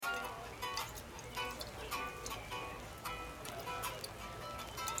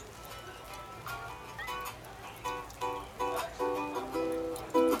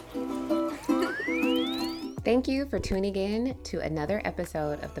Thank you for tuning in to another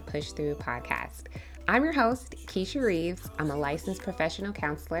episode of the Push Through podcast. I'm your host, Keisha Reeves. I'm a licensed professional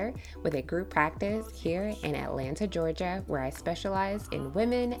counselor with a group practice here in Atlanta, Georgia, where I specialize in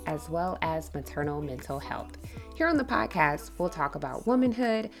women as well as maternal mental health. Here on the podcast, we'll talk about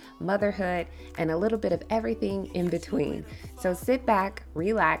womanhood, motherhood, and a little bit of everything in between. So sit back,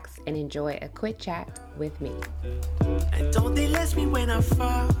 relax, and enjoy a quick chat with me. And don't they let me when I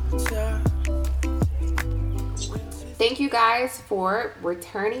falter. Thank you guys for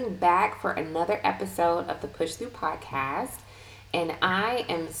returning back for another episode of the Push Through podcast. And I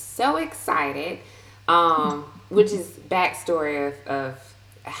am so excited, which is backstory of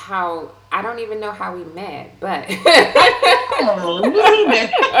how, I don't even know how we met, but... But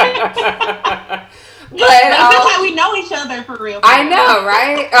that's how we know each other for real. I know,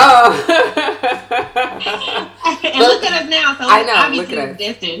 right? And look at us now. So I know, obviously it was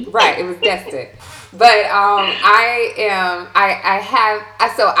destined. Right, it was destined. But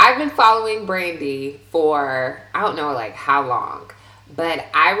I've been following Brandy for, I don't know like how long. But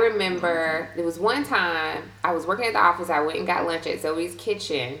I remember there was one time I was working at the office. I went and got lunch at Zoe's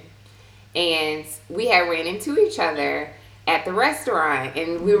Kitchen, and we had ran into each other at the restaurant,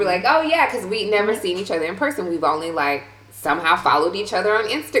 and we were like, oh yeah, because we'd never seen each other in person. We've only like somehow followed each other on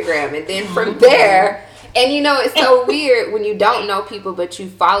Instagram, and then from there, and you know, it's so weird when you don't know people but you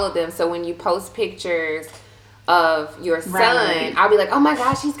follow them. So when you post pictures of your son, right, I'll be like, oh my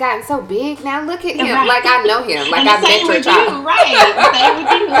gosh, he's gotten so big now, look at him, right, like I know him, like I've met your child, right?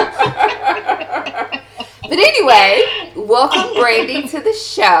 But anyway, welcome Brandy to the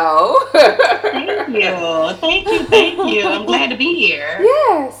show. Thank you. I'm glad to be here.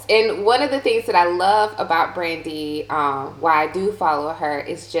 Yes, and one of the things that I love about Brandy, why I do follow her,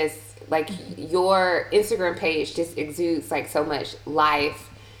 is just like your Instagram page just exudes like so much life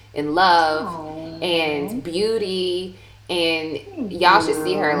and love and beauty. And y'all should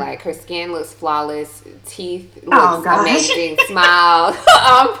see her, like her skin looks flawless, teeth looks amazing, smile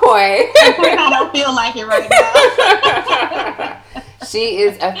on point. I don't feel like it right now. She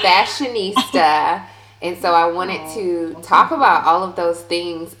is a fashionista, and so I wanted to talk about all of those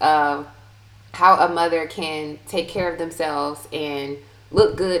things of how a mother can take care of themselves and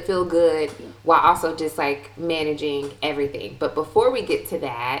look good, feel good, while also just like managing everything. But before we get to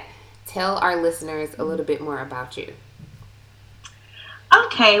that, tell our listeners a little bit more about you.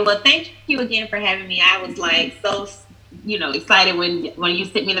 Okay, well, thank you again for having me. I was like so, excited when you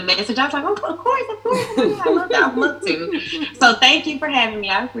sent me the message. I was like, oh, of course. I love to. So thank you for having me.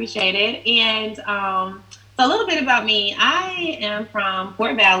 I appreciate it. And so a little bit about me. I am from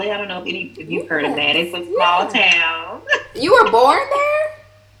Fort Valley. I don't know if you've heard of that. It's a small town. You were born there?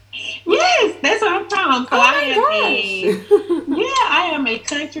 Yes, that's where I'm from. So I am a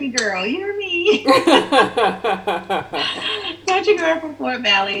country girl. You hear me? Country girl from Fort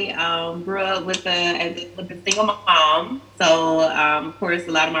Valley. Grew up with a single mom. So, of course,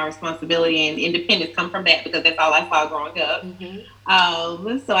 a lot of my responsibility and independence come from that because that's all I saw growing up.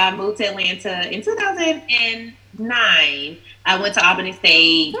 Mm-hmm. So I moved to Atlanta in 2009. I went to Albany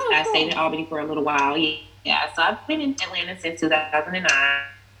State. I stayed in Albany for a little while. Yeah. So I've been in Atlanta since 2009.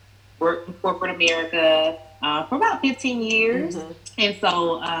 Worked in corporate America for about 15 years. Mm-hmm. And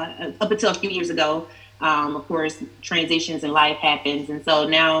so up until a few years ago, of course, transitions in life happens. And so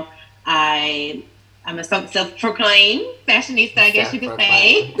now I'm a self-proclaimed fashionista, I guess you could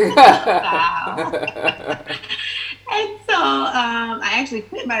say. And so I actually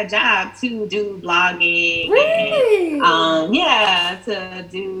quit my job to do blogging. Really?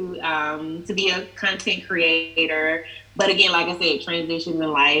 And, to be a content creator. But again, like I said, transitions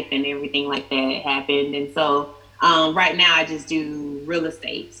in life and everything like that happened. And so right now I just do real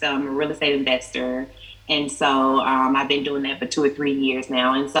estate. So I'm a real estate investor. And so I've been doing that for 2 or 3 years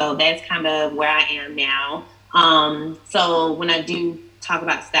now. And so that's kind of where I am now. So when I do talk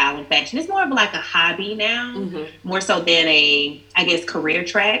about style and fashion, it's more of like a hobby now, more so than a, I guess, career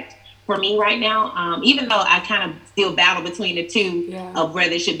track for me right now. Even though I kind of still battle between the two of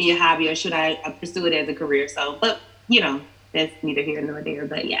whether it should be a hobby or should I pursue it as a career. So, but that's neither here nor there,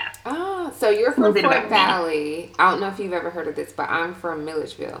 but yeah. Oh, so you're from Fort Valley. I don't know if you've ever heard of this, but I'm from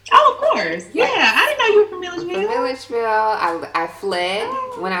Milledgeville. Oh, of course. Yeah, I didn't know you were from Milledgeville. I'm from Milledgeville. I fled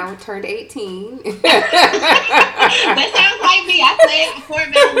when I turned 18. That sounds like me. I fled Fort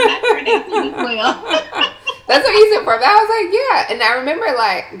Valley when I turned 18 as well. That's what you said, Fort Valley. I was like, yeah. And I remember,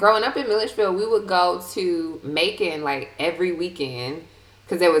 like, growing up in Milledgeville, we would go to Macon, like, every weekend.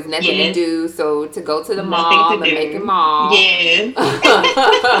 Because there was nothing to do, so to go to the mall, the Macon Mall. Yes.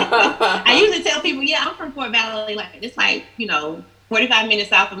 I usually tell people, I'm from Fort Valley. Like, it's like, 45 minutes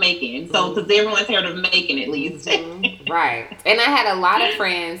south of Macon. So, because everyone's heard of Macon at least. Right. And I had a lot of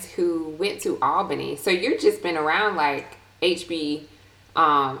friends who went to Albany. So you've just been around like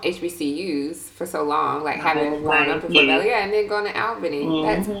HBCUs for so long, like having grown up in Fort Valley, and then going to Albany.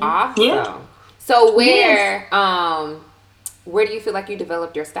 That's awesome. Yeah. So where do you feel like you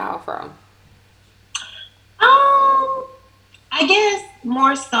developed your style from? I guess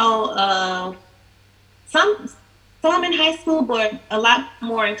more so some in high school, but a lot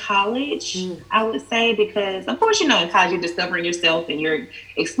more in college, I would say, because of course, in college you're discovering yourself and you're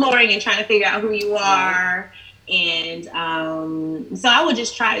exploring and trying to figure out who you are. And so I would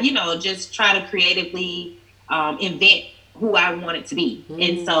just try to creatively invent who I wanted to be.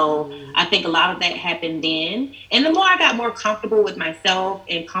 And so I think a lot of that happened then. And the more I got more comfortable with myself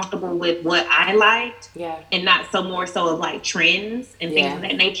and comfortable with what I liked, and not so more so of like trends and things of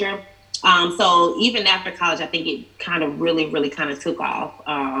that nature. So even after college, I think it kind of really kind of took off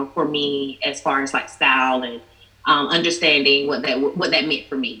for me as far as like style and understanding what that meant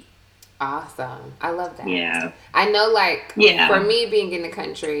for me. Awesome. I love that. Yeah. I know, for me being in the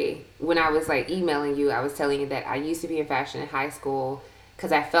country, when I was like emailing you, I was telling you that I used to be in fashion in high school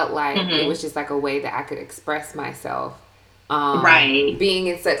because I felt like it was just like a way that I could express myself. Right. Being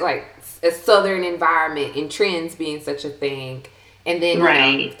in such like a southern environment and trends being such a thing. And then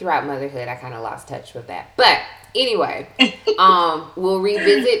throughout motherhood, I kind of lost touch with that. But anyway, we're going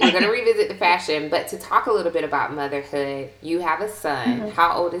to revisit the fashion, but to talk a little bit about motherhood, you have a son.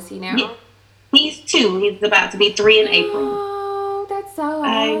 How old is he now? He's 2. He's about to be 3 in April. Oh, that's so awesome.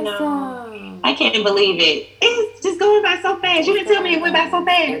 I know. I can't believe it. It's just going by so fast. You didn't tell me it went by so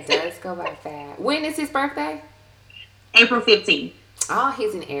fast. It does go by fast. When is his birthday? April 15th. Oh,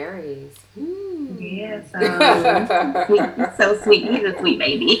 he's an Aries. Yes. He's so sweet. He's a sweet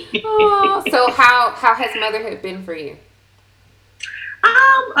baby. Oh, so how has motherhood been for you?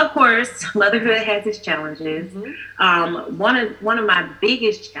 Of course, motherhood has its challenges. One of my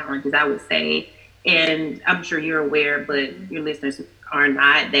biggest challenges, I would say, and I'm sure you're aware, but your listeners are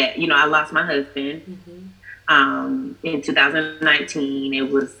not, that I lost my husband in 2019.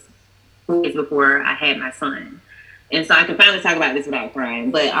 It was 2 years before I had my son, and so I can finally talk about this without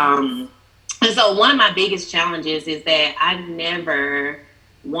crying. But and so one of my biggest challenges is that I never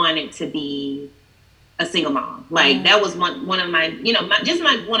wanted to be a single mom. Like that was one of my,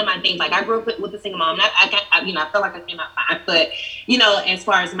 one of my things. Like I grew up with a single mom. I felt like I came out fine. But, as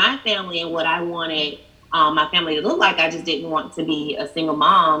far as my family and what I wanted my family to look like, I just didn't want to be a single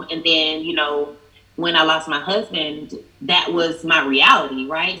mom. And then, when I lost my husband, that was my reality,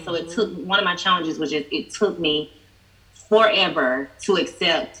 right? So one of my challenges was just, it took me forever to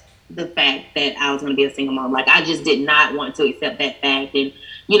accept the fact that I was going to be a single mom. Like I just did not want to accept that fact. And,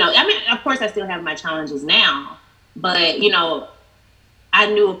 of course I still have my challenges now, but, I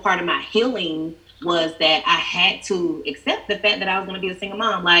knew a part of my healing was that I had to accept the fact that I was going to be a single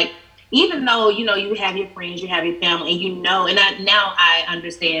mom. Like, even though, you have your friends, you have your family, and now I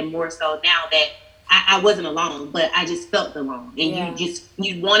understand more so now that I wasn't alone, but I just felt alone. And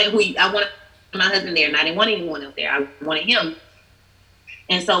you wanted I wanted my husband there, and I didn't want anyone else there. I wanted him.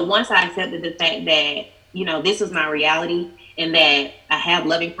 And so once I accepted the fact that, this was my reality and that I have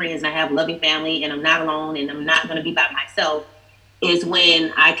loving friends and I have loving family and I'm not alone and I'm not going to be by myself, is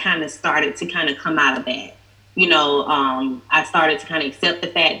when I kind of started to kind of come out of that. I started to kind of accept the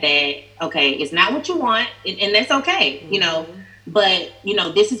fact that, okay, it's not what you want and that's okay, but,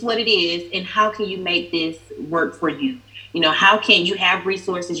 this is what it is. And how can you make this work for you? How can you have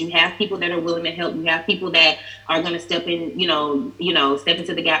resources? You have people that are willing to help. You have people that are going to step in, step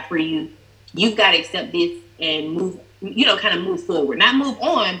into the gap for you. You've got to accept this and move, kind of move forward, not move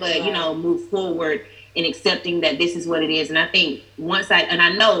on, but, move forward in accepting that this is what it is. And I think once I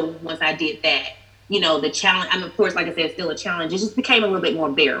did that, the challenge, of course, like I said, it's still a challenge. It just became a little bit more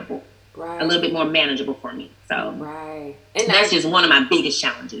bearable, a little bit more manageable for me. So, and that's just one of my biggest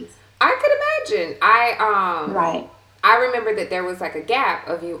challenges. I could imagine. I remember that there was like a gap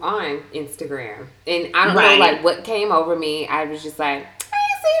of you on Instagram, and I don't know like what came over me. I was just like, I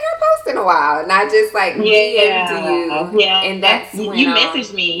ain't seen her post in a while, and I just like DM'd you, and that's when you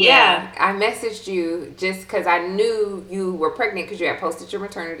messaged me. I messaged you just because I knew you were pregnant because you had posted your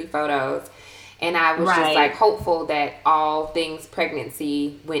maternity photos, and I was just like hopeful that all things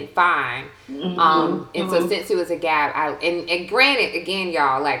pregnancy went fine. And so since it was a gap, and granted, again,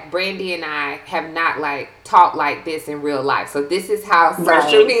 y'all, like Brandy and I have not like talked like this in real life. So this is how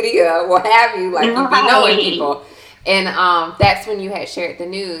social media will have you, like you be knowing people. And that's when you had shared the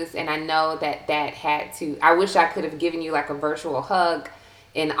news, and I know that had to. I wish I could have given you like a virtual hug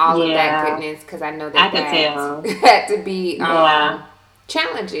and all of that Yeah, goodness, because I know I that could that tell. had to be Yeah.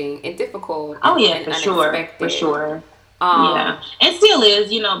 challenging and difficult Oh yeah, and for sure, for unexpected. sure. Yeah, Um, and still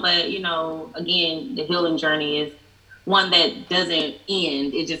is, but again, the healing journey is one that doesn't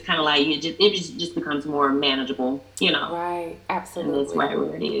end. It just kind of like it just becomes more manageable. right, And that's absolutely. right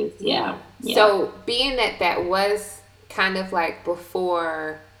where it is. Yeah. Yeah, yeah. So being that that was kind of like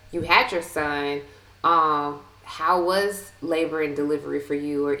before you had your son, how was labor and delivery for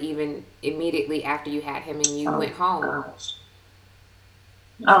you, or even immediately after you had him and you went Oh home? gosh.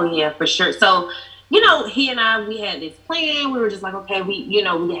 Oh yeah, for sure. So, he and I, we had this plan. We were just like, okay, we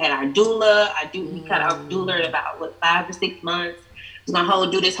had our doula. We cut our doula at Mm, about 5 or 6 months. We're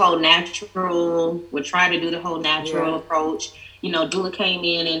gonna do this whole natural. We'll try to do the whole natural yeah. approach. Doula came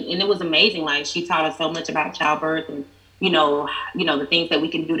in and it was amazing. Like she taught us so much about childbirth and the things that we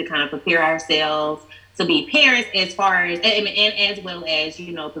can do to kind of prepare ourselves to be parents, as far as and as well as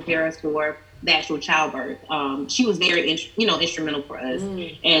prepare us for the actual childbirth. She was very instrumental for us,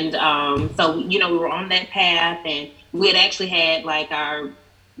 Mm, and so we were on that path, and we had actually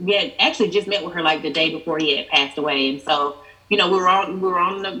just met with her like the day before he had passed away, and so we were on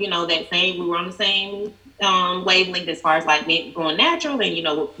the same wavelength as far as like going natural, and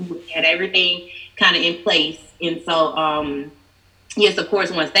we had everything kind of in place, and so yes, of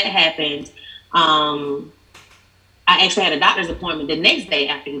course, once that happened, um, I actually had a doctor's appointment the next day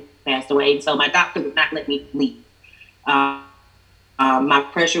after he passed away, and so my doctor would not let me leave. My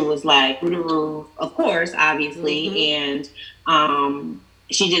pressure was like through the roof, of course, mm-hmm. obviously, and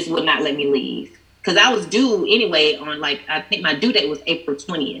she just would not let me leave because I was due anyway on like I think my due date was April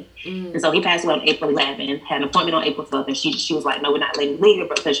 20th, and Mm, so he passed away on April 11th. Had an appointment on April 12th, and she was like, "No, we're not letting you leave. Your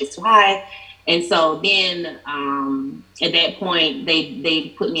blood pressure's too high." And so then at that point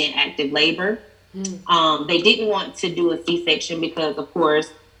they put me in active labor. mm, They didn't want to do a C-section because, of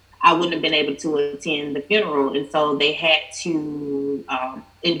course, I wouldn't have been able to attend the funeral, and so they had to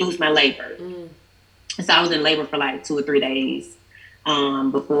induce my labor. mm. So I was in labor for like 2 or 3 days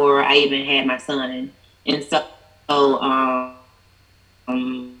before I even had my son, and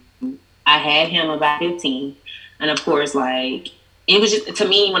I had him about 15, and of course, like it was just to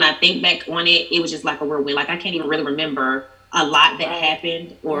me when I think back on it, it was just like a whirlwind. Like I can't even really remember a lot that Right.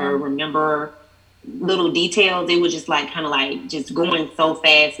 happened or Yeah. remember little details. It was just like kind of like just going so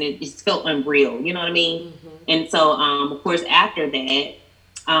fast, and it just felt unreal. You know what I mean? Mm-hmm. And so, of course, after that,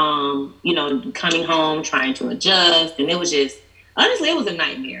 coming home, trying to adjust, and it was just honestly, it was a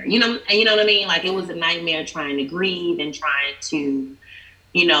nightmare. You know what I mean? Like it Yeah. was a nightmare trying to grieve and trying to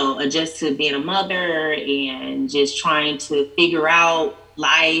adjust to being a mother and just trying to figure out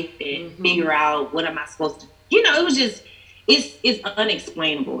life and Mm-hmm. figure out what am I supposed to. It was just it's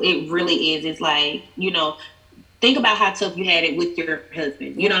unexplainable. It really is. It's like think about how tough you had it with your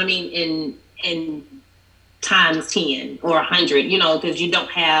husband. You know Yeah. what I mean? In times 10 or 100. Because you don't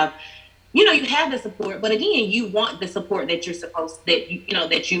have you have the support, but again, you want the support that you're supposed that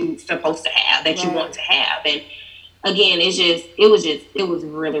you supposed to have, that you want Right. to have, and again, it was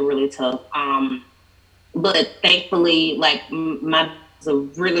really really tough. But thankfully, like my was a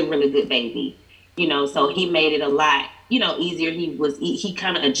really really good baby, so he Mm-hmm. made it a lot easier. He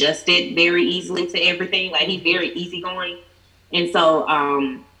kind of adjusted very easily to everything. Like he's Mm-hmm. very easygoing, and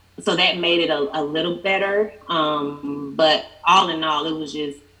so that made it a little better. But all in all, it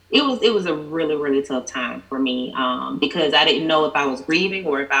was a really really tough time for me because I didn't know if I was grieving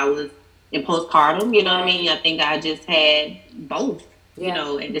or if I was in postpartum. You know what I Right. mean? I think I just had both.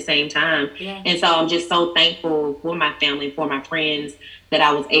 Yeah. At the same time. Yeah. And so I'm just so thankful for my family, for my friends, that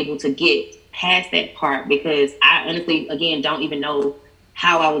I was able to get past that part because I honestly, again, don't even know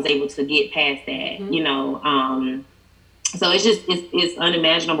how I was able to get past Mm-hmm. that. So it's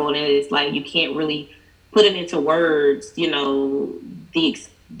unimaginable, and it's like you can't really put it into words.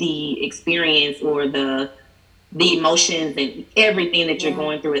 The experience or the emotions and everything that you're Yeah.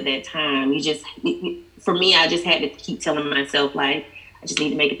 going through at that time. For me, I just had to keep telling myself like, I just need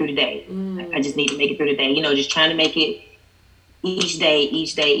to make it through the day. I Mm. just need to make it through the day. Just trying to make it each day,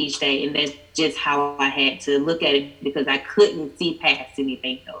 each day, each day, and that's just how I had to look at it because I couldn't see past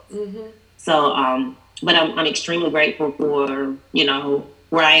anything else. Mm-hmm. So, but I'm extremely grateful for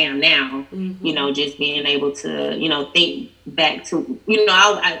where I am now. Mm-hmm. Just being able to think back to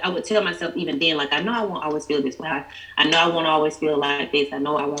I would tell myself even then like I know I won't always feel this way. I know I won't always feel like this. I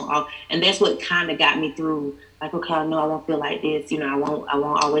know I won't. And that's what kind of got me through. Like okay, I know I won't feel like this. I won't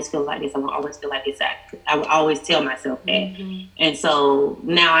always feel like this. I won't always feel like this. I would always tell myself that. Mm-hmm. And so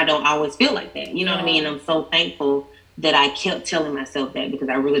now I don't always feel like that. You know what I mean? Yeah. I'm so thankful that I kept telling myself that because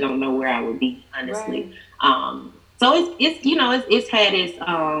I really don't know where I would be, honestly. Right. So it's you know it's had its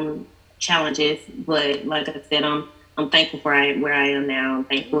challenges, but like I said, I'm thankful for where I am now. I'm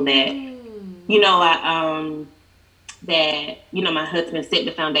thankful that you know I that you know my husband set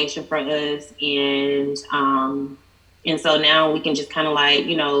the foundation for us, and so now we can just kind of like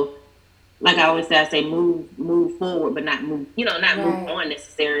you know like I always say, I say move forward, but not move, you know, not move Right. on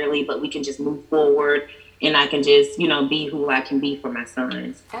necessarily, but we can just move forward, and I can just, you know, be who I can be for my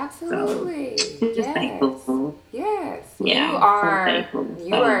sons. So Absolutely. just Yes. thankful. Yes. You Yeah, so are thankful.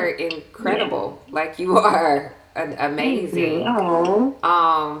 you So are yeah, incredible. Like you are thank you. amazing. Oh,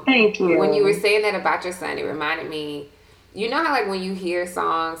 Um thank when you were you. saying that about your son, it reminded me, you know how like when you hear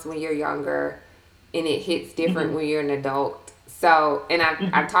songs when you're younger and it hits different Hmm. when you're an adult. So, and I've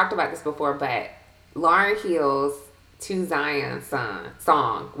Hmm. talked about this before, but Lauryn Hill's To Zion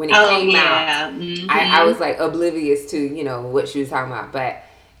song when it Oh came out, yeah. I Hmm. was like oblivious to, you know, what she was talking about. But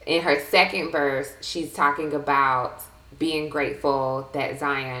in her second verse, she's talking about being grateful that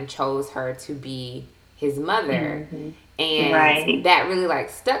Zion chose her to be his mother. Hmm. And Right. that really like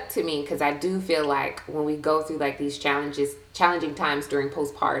stuck to me because I do feel like when we go through like these challenging times during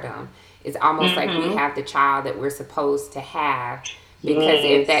postpartum, it's almost like we Hmm. have the child that we're supposed to have, because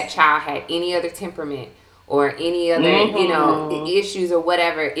if that Yes. child had any other temperament or any other, you know, Hmm. issues or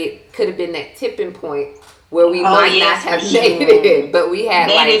whatever, it could have been that tipping point where we Oh might not yes, for have made it, sure. but we had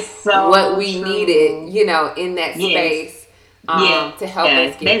That like is what so we needed, true. you know, in that Yes. space, Yeah, to help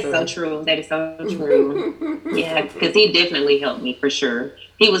us get that's so through. true. That is so true. Yeah, because he definitely helped me for sure.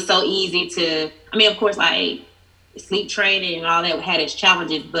 He was so easy to. I mean, of course, like sleep training and all that had its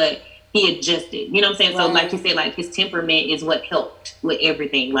challenges, but he adjusted. You know what I'm saying? So, like you Right. said, like his temperament is what helped with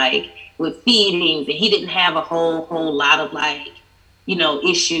everything, like with feedings, and he didn't have a whole lot of like, you know,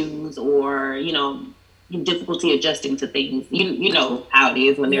 issues or you know difficulty adjusting to things. You know how it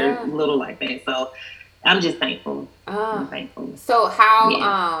is when they're Yeah. little like that. So I'm just thankful. Uh, I'm thankful. so how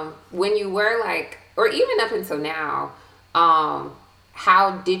Yeah. when you were like, or even up until now, um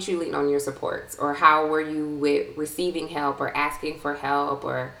how did you lean on your supports, or how were you with receiving help or asking for help,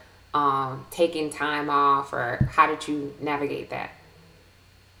 or taking time off, or how did you navigate that?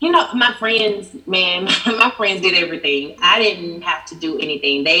 You know, my friends, man, my friends did everything. I didn't have to do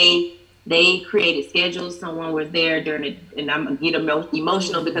anything. They created schedules. Someone was there during it, and I'm gonna get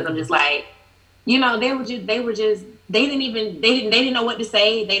emotional because I'm just like, you know, they were just they didn't know what to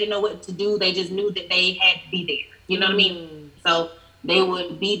say. They didn't know what to do. They just knew that they had to be there. You know what I mean? Mm. So it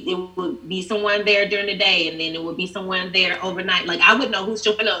would be someone there during the day, and then it would be someone there overnight. Like I would know who's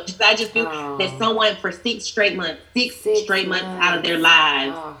showing up. I just knew that Oh, someone for 6 straight months, six 6 months. straight months out of their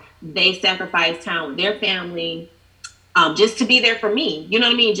lives, Oh. they sacrificed time with their family, just to be there for me. You know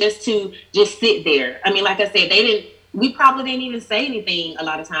what I mean? Just to just sit there. I mean, like I said, they didn't. We probably didn't even say anything a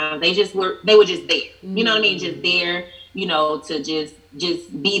lot of times. They just were. They were just there. You know what I mean? Just Mm. there. You know, to just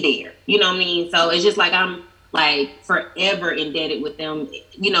be there. You know what I mean? So it's just like I'm like forever indebted with them.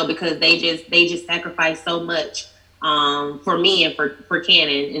 You know, because they just sacrificed so much for me and for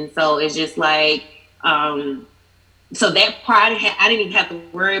Cannon, and so it's just like so that part I didn't even have to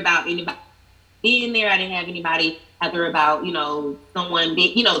worry about anybody being there. I didn't have anybody have to worry about, you know, someone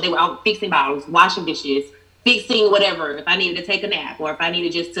be, you know, they were out fixing bottles, washing dishes, fixing whatever. If I needed to take a nap or if I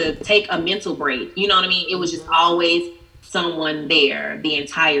needed just to take a mental break, you know what I mean? It was just always someone there the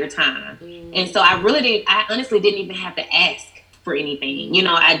entire time. And so I honestly didn't even have to ask for anything. You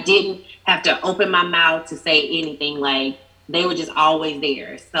know, I didn't have to open my mouth to say anything. Like they were just always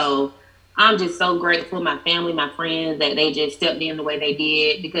there. So I'm just so grateful, my family, my friends, that they just stepped in the way they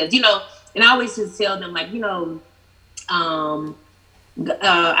did because, you know, and I always just tell them like, you know, um,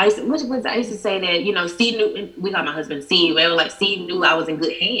 I used to say that, you know, Steve knew, we call my husband Steve, they were like, Steve knew I was in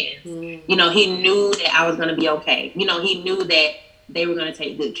good hands. You know, he knew that I was going to be okay. You know, he knew that they were going to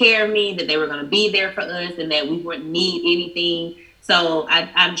take good care of me, that they were going to be there for us and that we wouldn't need anything. So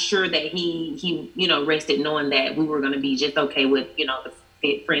I'm sure that he, you know, rested knowing that we were going to be just okay with, you know, the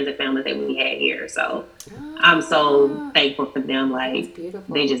friends and family that we had here. So I'm so Ah, thankful for them. that's Like they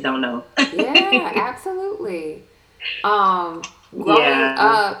beautiful. just don't know. Yeah, absolutely. Um, growing Yeah.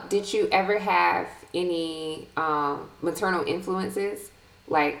 up, did you ever have any maternal influences?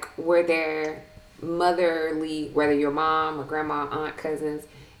 Like, were there motherly, whether your mom or grandma, aunt, cousins,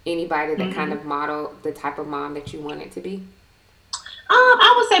 anybody that kind Mm-hmm. of modeled the type of mom that you wanted to be?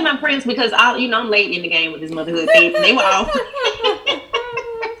 I would say my friends because you know, I'm late in the game with this motherhood thing. They were all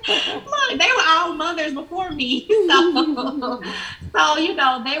look, they were all mothers before me, so you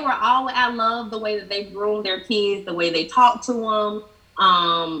know, they were all. I love the way that they groomed their kids, the way they talked to them.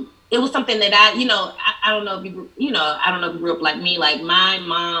 It was something that I, you know, I don't know if I don't know if you grew up like me. Like my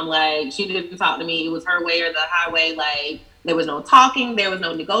mom, like she didn't talk to me. It was her way or the highway. Like there was no talking, there was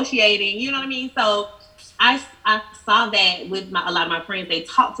no negotiating. You know what I mean? So I saw that with a lot of my friends. They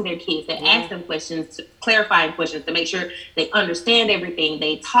talk to their kids. They ask them questions, clarifying questions to make sure they understand everything.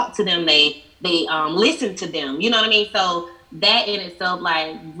 They talk to them. They listen to them. You know what I mean? So that in itself,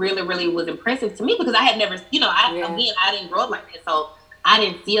 like, really, really was impressive to me because I had never, I didn't grow up like that. So I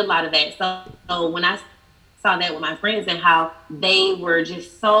didn't see a lot of that. So when I saw that with my friends and how they were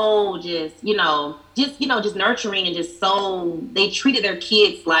just so just nurturing and just so they treated their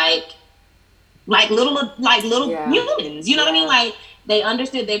kids like little humans. You know what I mean? Like they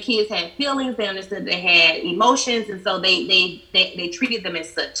understood their kids had feelings, they understood they had emotions, and so they treated them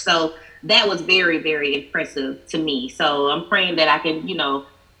as such. So that was very, very impressive to me. So I'm praying that I can,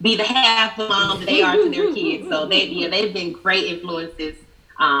 be the half the mom that they are to their kids. So they've been great influences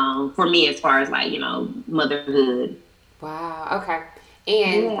for me as far as like, motherhood. Wow. Okay.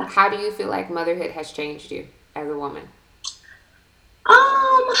 And how do you feel like motherhood has changed you as a woman?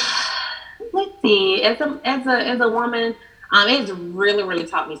 Um, let's see. As a woman, it's really, really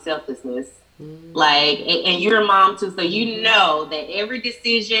taught me selflessness. Like, and you're a mom too, so you know that every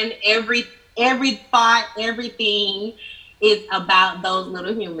decision, every thought, everything is about those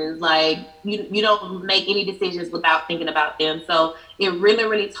little humans. Like you don't make any decisions without thinking about them. So it really,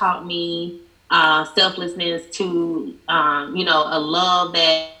 really taught me selflessness to a love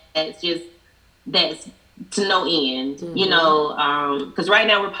that's to no end, because right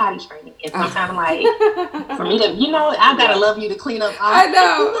now we're potty training, and sometimes like for me to, I gotta love you to clean up. I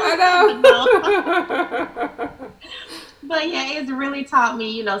know. But yeah, it's really taught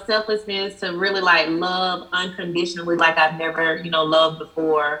me, selflessness to really like love unconditionally, like I've never, loved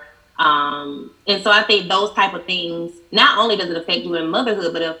before. And so I think those type of things, not only does it affect you in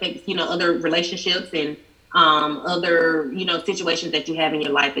motherhood, but it affects, other relationships and other, situations that you have in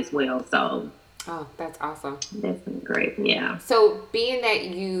your life as well. So. Oh, that's awesome. That's been great. Yeah. So, being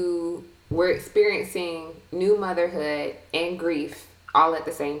that you were experiencing new motherhood and grief all at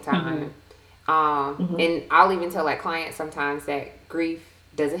the same time, and I'll even tell like clients sometimes that grief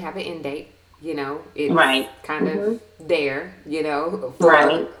doesn't have an end date. It's kind of there.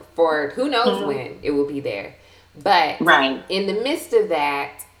 For who knows when it will be there. But in the midst of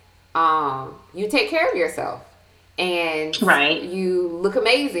that, you take care of yourself. And you look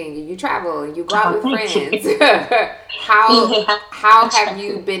amazing, and you travel, and you go out with friends. How have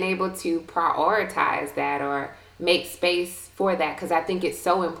you been able to prioritize that or make space for that? Because I think it's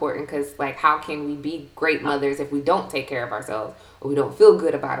so important. Because like, how can we be great mothers if we don't take care of ourselves or we don't feel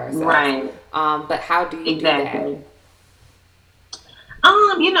good about ourselves? Right. But how do you do that?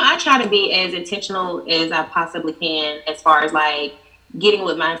 I try to be as intentional as I possibly can as far as like getting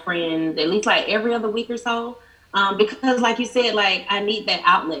with my friends at least like every other week or so. Because like you said, like I need that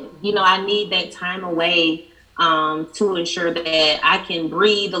outlet, I need that time away, to ensure that I can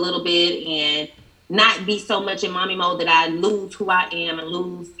breathe a little bit and not be so much in mommy mode that I lose who I am and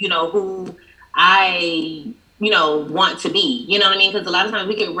lose, who I, want to be, you know what I mean? Because a lot of times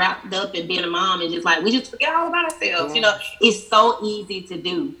we get wrapped up in being a mom and just like, we just forget all about ourselves, it's so easy to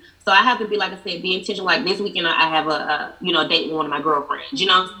do. So I have to be, like I said, be intentional. Like this weekend, I have a date with one of my girlfriends. You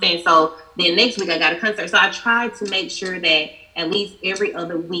know what I'm saying? So then next week I got a concert. So I try to make sure that at least every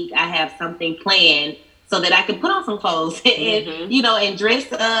other week I have something planned so that I can put on some clothes and and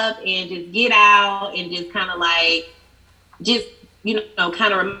dress up and just get out and just kind of like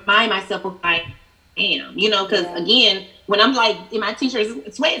kind of remind myself of who I am. Because again, when I'm like in my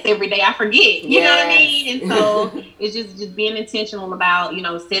t-shirts, sweats every day, I forget. You know what I mean? And so it's just being intentional about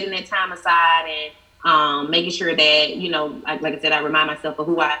setting that time aside and making sure that like I said, I remind myself of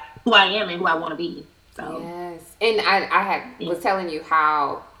who I am and who I want to be. So yes, and I was telling you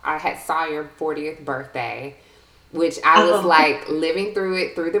how I had saw your 40th birthday, which I was like living through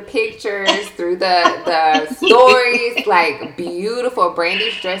it, through the pictures, through the stories, like beautiful.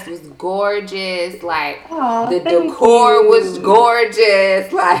 Brandy's dress was gorgeous, like the decor was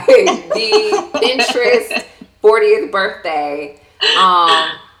gorgeous, like the Pinterest 40th birthday,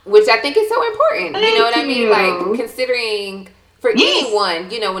 which I think is so important. You know what I mean? Like considering for anyone,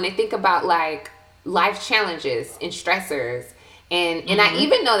 when they think about like life challenges and stressors. And I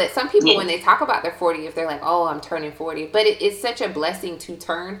even know that some people, when they talk about their 40th, they're like, oh, I'm turning 40. But it's such a blessing to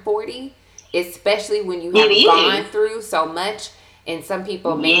turn 40, especially when you have gone through so much. And some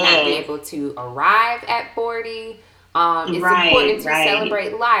people may not be able to arrive at 40. It's important to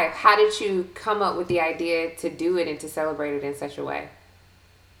celebrate life. How did you come up with the idea to do it and to celebrate it in such a way?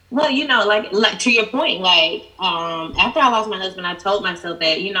 Well, like to your point, like after I lost my husband, I told myself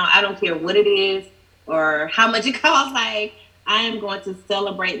that, I don't care what it is. or how much it costs. Like, I am going to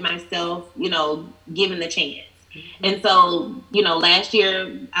celebrate myself, given the chance. And so, last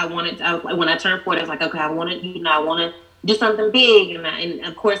year I was like, when I turned 40, I was like, okay, I want to do something big. And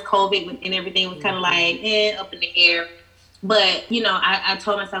of course, COVID and everything was kind of like, up in the air. But, I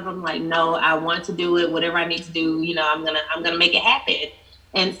told myself, I'm like, no, I want to do it. Whatever I need to do, I'm going to make it happen.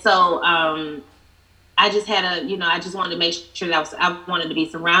 And so, I just I just wanted to make sure that I wanted to be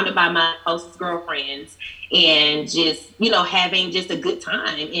surrounded by my closest girlfriends and just, having just a good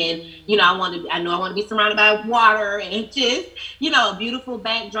time. And, I know I want to be surrounded by water and just, a beautiful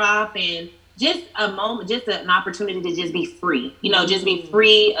backdrop and just a moment, just an opportunity to just be free, just be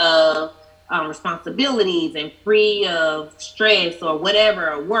free of responsibilities and free of stress or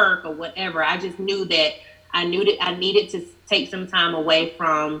whatever, or work or whatever. I just knew that I needed to take some time away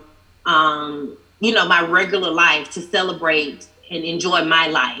from, my regular life to celebrate and enjoy my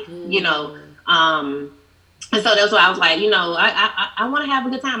life, and so that's why I was like, I want to have a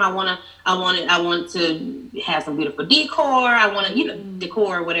good time. I want to have some beautiful decor. I want to,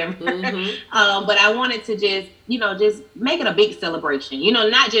 decor or whatever. But I wanted to just, just make it a big celebration.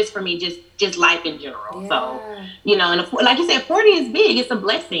 Not just for me, just life in general. Yeah. So, and like you said, 40 is big. It's a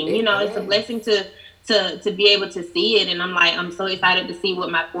blessing. It's a blessing to be able to see it. And I'm so excited to see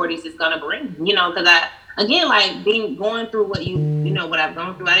what my 40s is gonna bring. Because again, like going through what what I've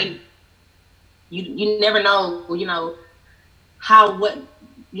gone through, you never know, what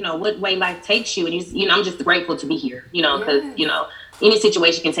way life takes you. And I'm just grateful to be here, because, any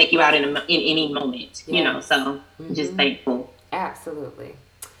situation can take you out in any moment, so just thankful. Absolutely.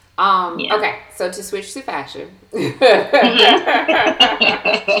 Okay, so to switch to fashion,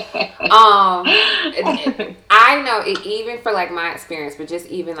 I know it, even for like my experience, but just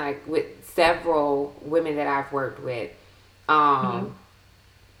even like with several women that I've worked with,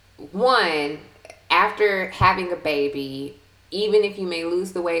 one, after having a baby, even if you may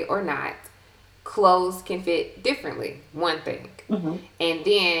lose the weight or not, clothes can fit differently, one thing. And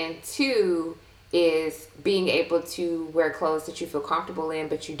then two is being able to wear clothes that you feel comfortable in,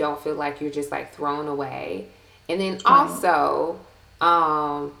 but you don't feel like you're just like thrown away. And then also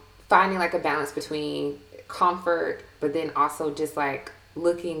finding like a balance between comfort, but then also just like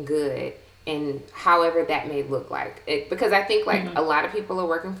looking good, and however that may look like it, because I think like a lot of people are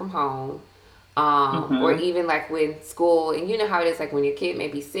working from home, or even like when school, and you know how it is, like when your kid may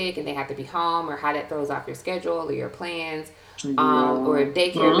be sick and they have to be home, or how that throws off your schedule or your plans, or if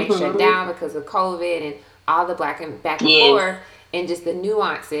daycare may shut down because of COVID and all the back and forth, and just the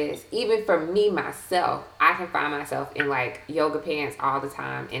nuances. Even for me myself, I can find myself in like yoga pants all the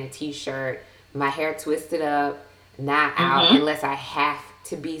time and a t-shirt, my hair twisted up, not out unless I have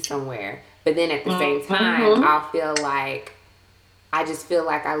to be somewhere. But then at the same time, I just feel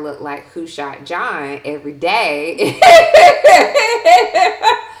like I look like Who Shot John every day.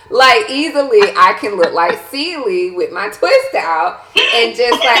 Like easily I can look like Celie with my twist out, and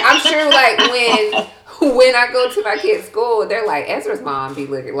just like, I'm sure like when I go to my kids' school, they're like, Ezra's mom be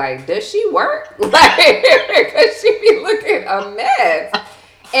looking like, does she work? Like, because she be looking a mess.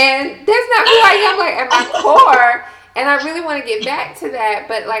 And that's not who I am, like, at my core. And I really want to get back to that,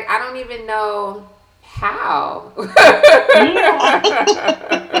 but like, I don't even know how.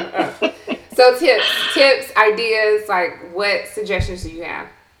 So tips, ideas, like what suggestions do you have?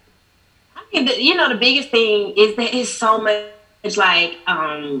 I mean, the biggest thing is that it's so much like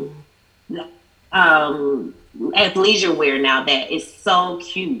athleisure wear now that is so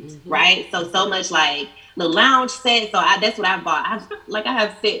cute, right? So much like the lounge set. So that's what I bought. I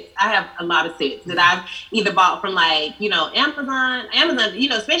have sets. I have a lot of sets that I've either bought from like, Amazon,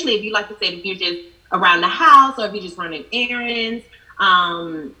 especially if you, like you said, if you're just around the house or if you're just running errands.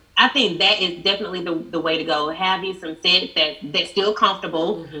 I think that is definitely the way to go. Have you some sets that's still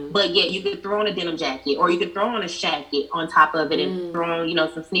comfortable, but yet you could throw on a denim jacket, or you could throw on a jacket on top of it, and throw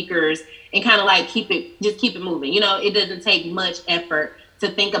on, some sneakers, and kind of like keep it moving. It doesn't take much effort to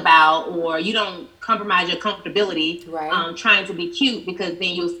think about, or you don't compromise your comfortability, trying to be cute, because then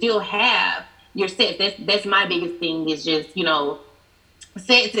you'll still have your sets. That's my biggest thing, is just,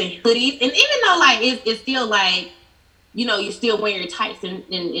 sets and hoodies. And even though like it's still like, you're still wearing your tights and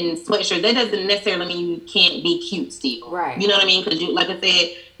sweatshirt, that doesn't necessarily mean you can't be cute still. Right. You know what I mean? Because like I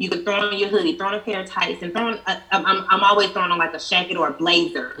said, you could throw on your hoodie, throw on a pair of tights, and I'm always throwing on like a jacket or a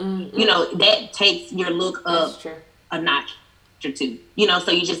blazer. That takes your look up a notch or two.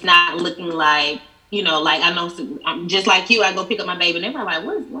 So you're just not looking like, like I know, I'm just like you. I go pick up my baby, and they're like,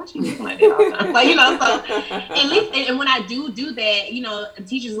 "Why she looking like that all the time?" Like, so at least, and when I do that, the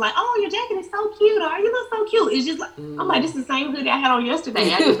teacher's like, "Oh, your jacket is so cute, or you look so cute." It's just like I'm like, "This is the same hoodie I had on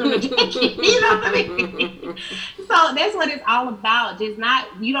yesterday. I just threw the jacket." You know what I mean? So that's what it's all about. Just not,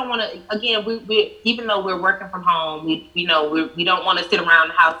 you don't want to. Again, we even though we're working from home, we don't want to sit around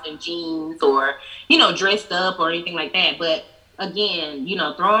the house in jeans or dressed up or anything like that, but again,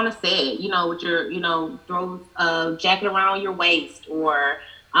 throw on a set, with your, throw a jacket around your waist, or,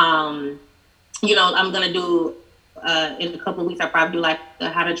 I'm going to do, in a couple of weeks, I probably do like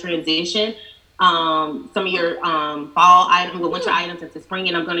how to transition, some of your, fall items, winter items into spring,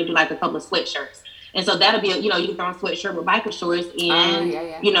 and I'm going to do like a couple of sweatshirts. And so that'll be, you can throw on a sweatshirt with biker shorts and,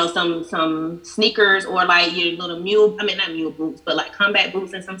 some sneakers or like your little not mule boots, but like combat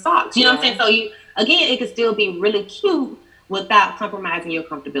boots and some socks. You know what I'm saying? So again, it could still be really cute without compromising your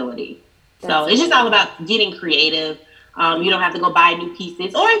comfortability. So it's just all about getting creative. You don't have to go buy new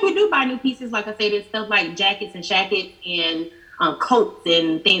pieces. Or if you do buy new pieces, like I said, it's stuff like jackets and shackets and coats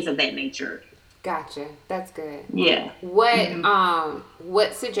and things of that nature. Gotcha. That's good. Yeah.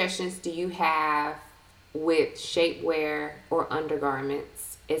 What suggestions do you have with shapewear or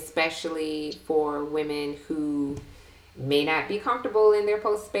undergarments, especially for women who may not be comfortable in their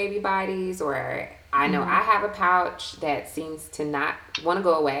post-baby bodies? Or I know I have a pouch that seems to not want to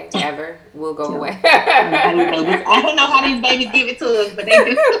go away ever. Will go away. I don't know how these babies give it to us, but they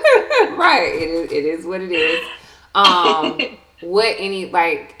do. Right. It is what it is. What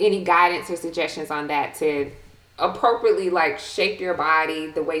any guidance or suggestions on that to appropriately like shape your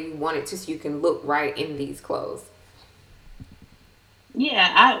body the way you want it to, so you can look right in these clothes?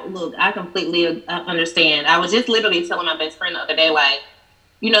 Yeah, I completely understand. I was just literally telling my best friend the other day, like,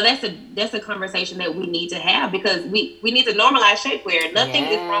 that's a conversation that we need to have, because we need to normalize shapewear. Nothing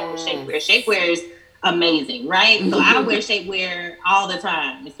is wrong with shapewear. Shapewear is amazing, right? So I wear shapewear all the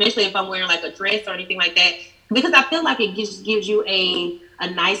time, especially if I'm wearing like a dress or anything like that, because I feel like it gives you a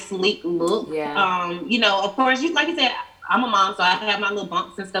nice sleek look. Yeah. Of course, like you said, I'm a mom, so I have my little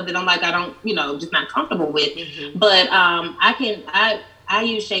bumps and stuff that I'm like, I don't, just not comfortable with. Mm-hmm. But I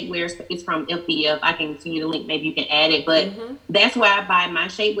use shapewear. It's from FBF. I can send you the link. Maybe you can add it. But that's where I buy my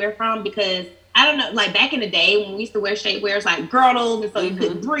shapewear from, because I don't know, like back in the day when we used to wear shapewear, it's like girdles, and so you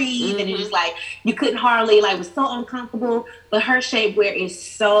couldn't breathe, and it's just like you couldn't hardly, like, it was so uncomfortable. But her shapewear is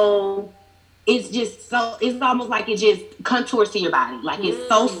so, it's almost like it just contours to your body. Like it's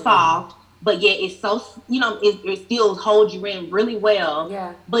so soft, but yet it's so, it still holds you in really well.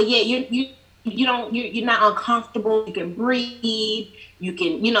 Yeah. But yet you're not uncomfortable. You can breathe. You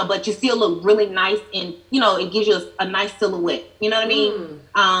can, but you still look really nice, and it gives you a nice silhouette. You know what I mean?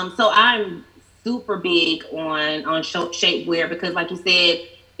 So I'm super big on shapewear, because, like you said,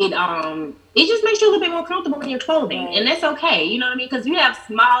 it just makes you a little bit more comfortable in your clothing, and that's okay. You know what I mean? Because you have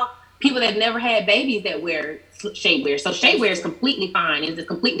small people that never had babies that wear shapewear, so shapewear is completely fine. It's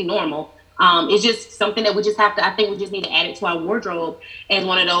completely normal. It's just something that we just have to, I think we just need to add it to our wardrobe as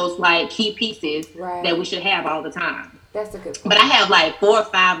one of those like key pieces that we should have all the time. That's a good point. But I have like 4 or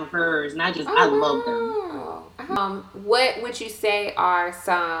 5 of hers, and I love them. What would you say are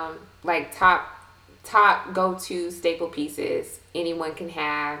some like top go-to staple pieces anyone can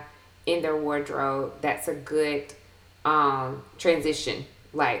have in their wardrobe that's a good transition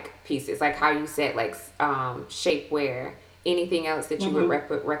like pieces, like how you said, like shapewear? Anything else that you would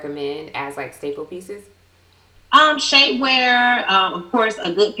recommend as like staple pieces? Shapewear, of course,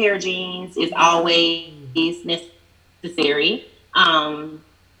 a good pair of jeans is always necessary. A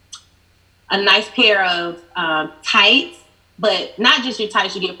nice pair of tights, but not just your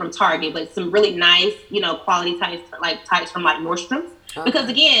tights you get from Target, but some really nice, quality tights, like tights from like Nordstrom's. Okay. Because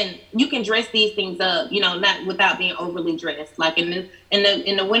again, you can dress these things up, not without being overly dressed. Like in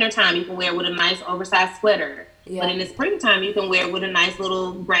the wintertime, you can wear it with a nice oversized sweater. Yeah. But in the springtime, you can wear it with a nice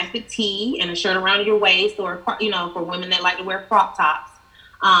little graphic tee and a shirt around your waist, or, for women that like to wear crop tops.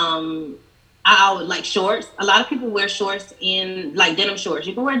 I would like shorts. A lot of people wear shorts in like denim shorts.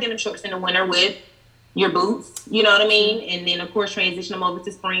 You can wear denim shorts in the winter with your boots, you know what I mean? And then, of course, transition them over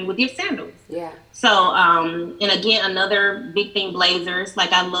to spring with your sandals. Yeah. So, and again, another big thing, blazers.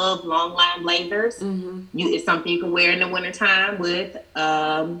 Like, I love long line blazers. It's something you can wear in the wintertime with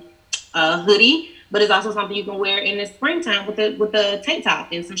a hoodie, but it's also something you can wear in the springtime with a tank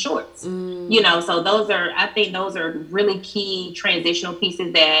top and some shorts. So I think those are really key transitional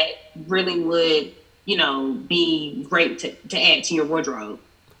pieces that really would, be great to add to your wardrobe.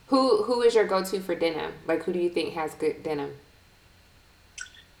 Who is your go-to for denim? Like, who do you think has good denim?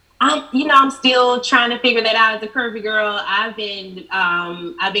 I'm still trying to figure that out as a curvy girl. I've been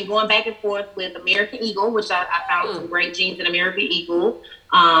going back and forth with American Eagle, which I found some great jeans in American Eagle,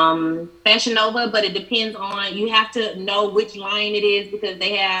 Fashion Nova, but it depends on, you have to know which line it is because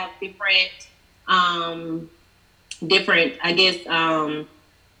they have um, I guess,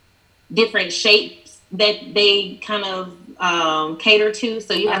 different shapes that they kind of cater to.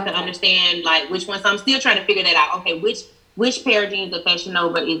 So you have to understand like which one. So I'm still trying to figure that out. Okay, which pair of jeans at Fashion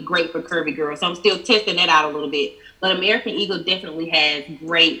Nova is great for curvy girls. So I'm still testing that out a little bit. But American Eagle definitely has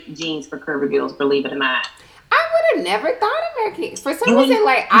great jeans for curvy girls, believe it or not. I would have never thought American Eagle. For some reason,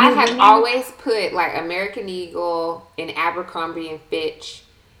 like I had always put like American Eagle and Abercrombie and Fitch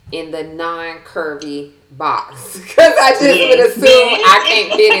in the non-curvy box because I just would assume I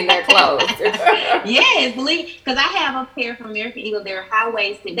can't fit in their clothes. Yes, believe, because I have a pair from American Eagle. They're high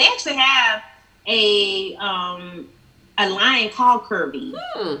waisted. They actually have a line called Curvy. I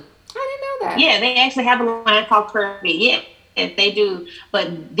didn't know that. Yeah, they actually have a line called Curvy. Yeah, yes, they do.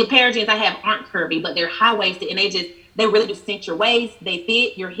 But the pair of jeans I have aren't curvy, but they're high waisted, and they really do cinch your waist. They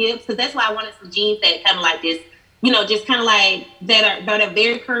fit your hips, because that's why I wanted some jeans that kind of like this, just kind of like that are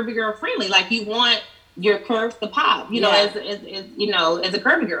very curvy girl friendly. Like you want your curves to pop, as as a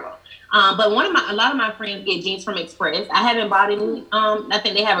curvy girl. But a lot of my friends get jeans from Express. I haven't bought any. I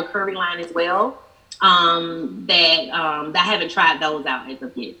think they have a curvy line as well. That I haven't tried those out as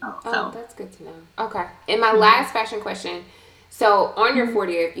of yet. So that's good to know. Okay. And my last fashion question. So on your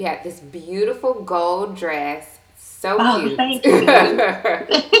 40th, you had this beautiful gold dress. So cute. Thank you.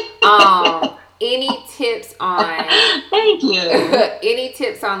 Any tips on? Thank you. Any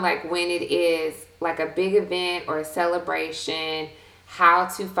tips on like when it is like a big event or a celebration? How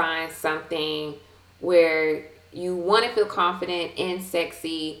to find something where you want to feel confident and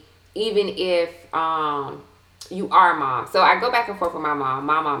sexy, even if you are a mom. So I go back and forth with my mom.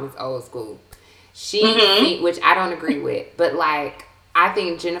 My mom is old school. Which I don't agree with, but like I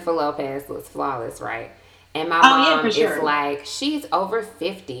think Jennifer Lopez looks flawless, right? And my mom is like, she's over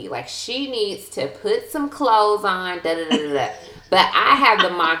 50. Like she needs to put some clothes on. Da da da da. But I have the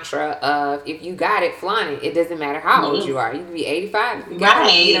mantra of if you got it, flaunt it. It doesn't matter how old you are. You can be 85. If you got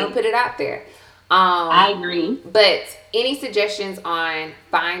it, put it out there. I agree. But any suggestions on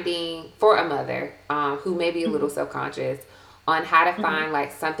finding for a mother who may be a little self-conscious on how to find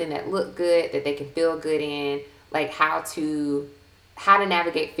like something that look good, that they can feel good in, like how to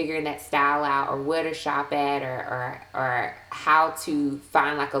navigate figuring that style out, or where to shop at, or how to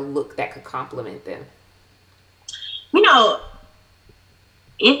find like a look that could complement them?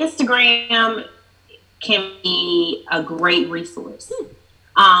 Instagram can be a great resource.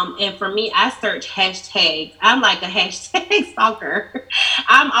 And for me, I search hashtags. I'm like a hashtag stalker.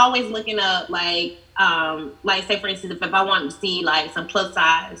 I'm always looking up like say for instance, if I want to see like some plus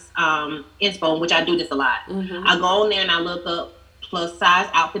size inspo, which I do this a lot, I go on there and I look up plus size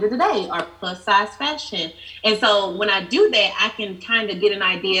outfit of the day or plus size fashion. And so when I do that, I can kind of get an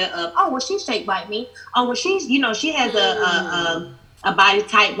idea of, oh, well, she's shaped like me. Oh, well, she's, she has a body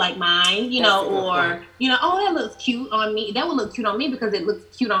type like mine, or, oh, that looks cute on me. That would look cute on me because it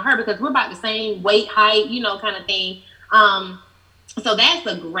looks cute on her because we're about the same weight, height, kind of thing. So that's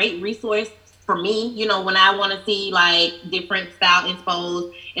a great resource for me, when I want to see like different style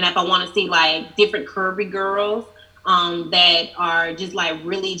inspos, and if I want to see like different curvy girls that are just like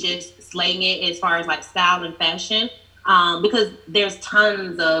really just slaying it as far as like style and fashion, because there's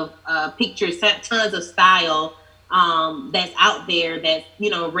tons of pictures, tons of style that's out there that's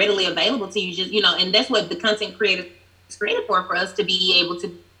readily available to you, just and that's what the content creator is created for us to be able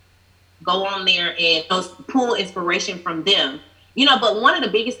to go on there and pull inspiration from them. But one of the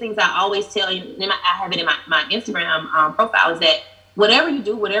biggest things I always tell you, and I have it in my Instagram profile, is that whatever you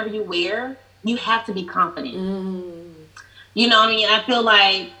do, whatever you wear, you have to be confident. You know what I mean? I feel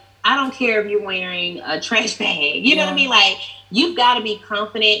like I don't care if you're wearing a trash bag. You know what I mean? Like, you've got to be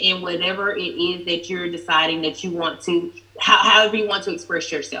confident in whatever it is that you're deciding that you want to, however you want to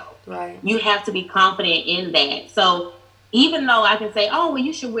express yourself. Right. You have to be confident in that. So even though I can say, oh, well,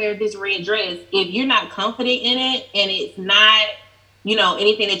 you should wear this red dress, if you're not confident in it and it's not,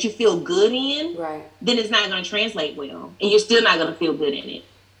 anything that you feel good in, right, then it's not going to translate well. And you're still not going to feel good in it.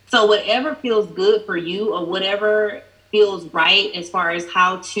 So whatever feels good for you, or whatever feels right as far as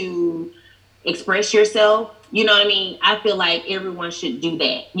how to express yourself, you know what I mean? I feel like everyone should do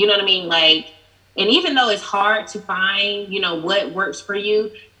that. You know what I mean? Like, and even though it's hard to find, what works for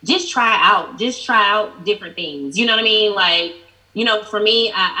you, just try out different things. You know what I mean? Like, for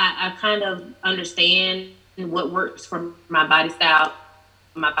me, I kind of understand what works for my body style,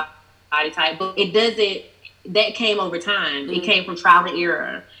 my body type, but that came over time. It came from trial and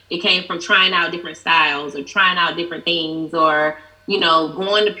error. It came from trying out different styles or trying out different things, or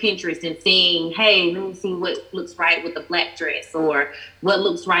going to Pinterest and seeing, hey, let me see what looks right with the black dress, or what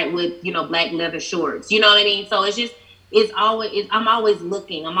looks right with, black leather shorts. You know what I mean? So I'm always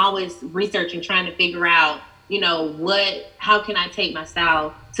looking, I'm always researching, trying to figure out, how can I take my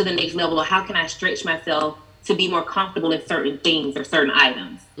style to the next level, or how can I stretch myself to be more comfortable in certain things or certain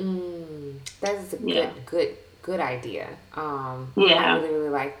items. That is a good idea. I really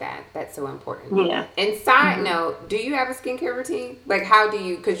like that. That's so important. Yeah. And side note, do you have a skincare routine? Like, how do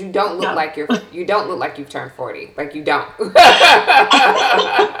you? Because you don't look like you don't look like you've turned 40. Like, you don't.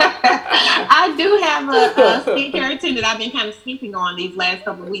 I do have a skincare routine that I've been kind of skipping on these last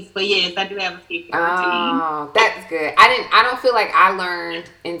couple of weeks. But yes, I do have a skincare routine. Oh, that's good. I don't feel like I learned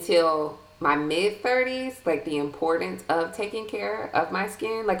until my mid-30s, like, the importance of taking care of my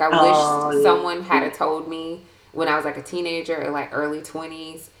skin. Like, I wish someone had told me when I was like a teenager or like early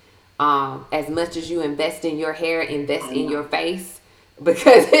 20s, as much as you invest in your hair, invest in your face,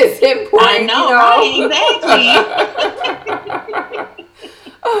 because it's important. I know, right? Exactly.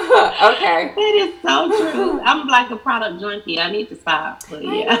 Okay. That is so true. I'm like a product junkie. I need to stop. But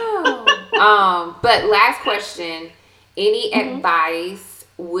yeah. But last question, any advice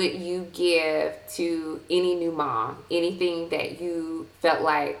would you give to any new mom? Anything that you felt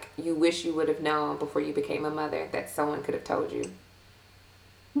like you wish you would have known before you became a mother that someone could have told you?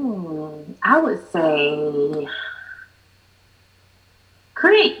 I would say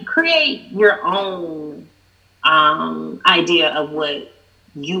create your own idea of what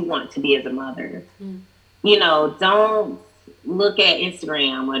you want to be as a mother. Don't look at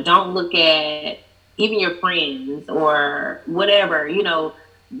Instagram, or don't look at even your friends or whatever.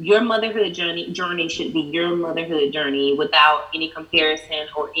 Your motherhood journey should be your motherhood journey without any comparison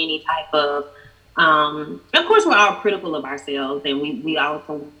or any type of course, we're all critical of ourselves, and we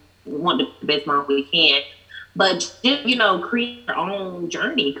also want the best mom we can. But just, create your own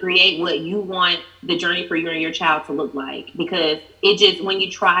journey. Create what you want the journey for you and your child to look like. Because when you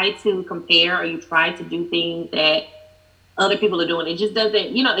try to compare, or you try to do things that other people are doing, it just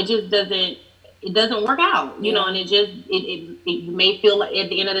doesn't work out, and it may feel like at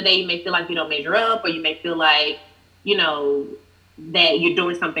the end of the day, you may feel like you don't measure up, or you may feel like, that you're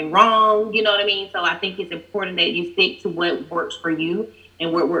doing something wrong. You know what I mean? So I think it's important that you stick to what works for you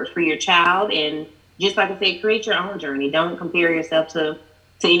and what works for your child. And just like I said, create your own journey. Don't compare yourself to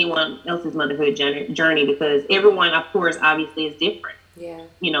anyone else's motherhood journey, because everyone, of course, obviously is different. Yeah.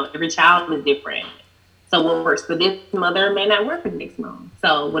 Every child is different. So what works for this mother may not work for the next mom.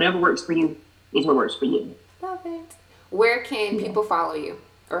 So whatever works for you is what works for you. Love it. Where can people follow you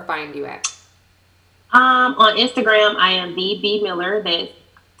or find you at? On Instagram, I am the B Miller. That's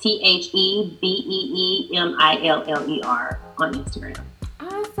TheBeemiller on Instagram.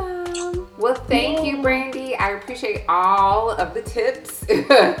 Awesome. Well, thank you, Brandy. I appreciate all of the tips. Thank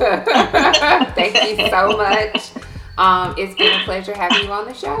you so much. It's been a pleasure having you on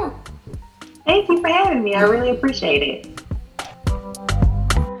the show. Thank you for having me. I really appreciate it.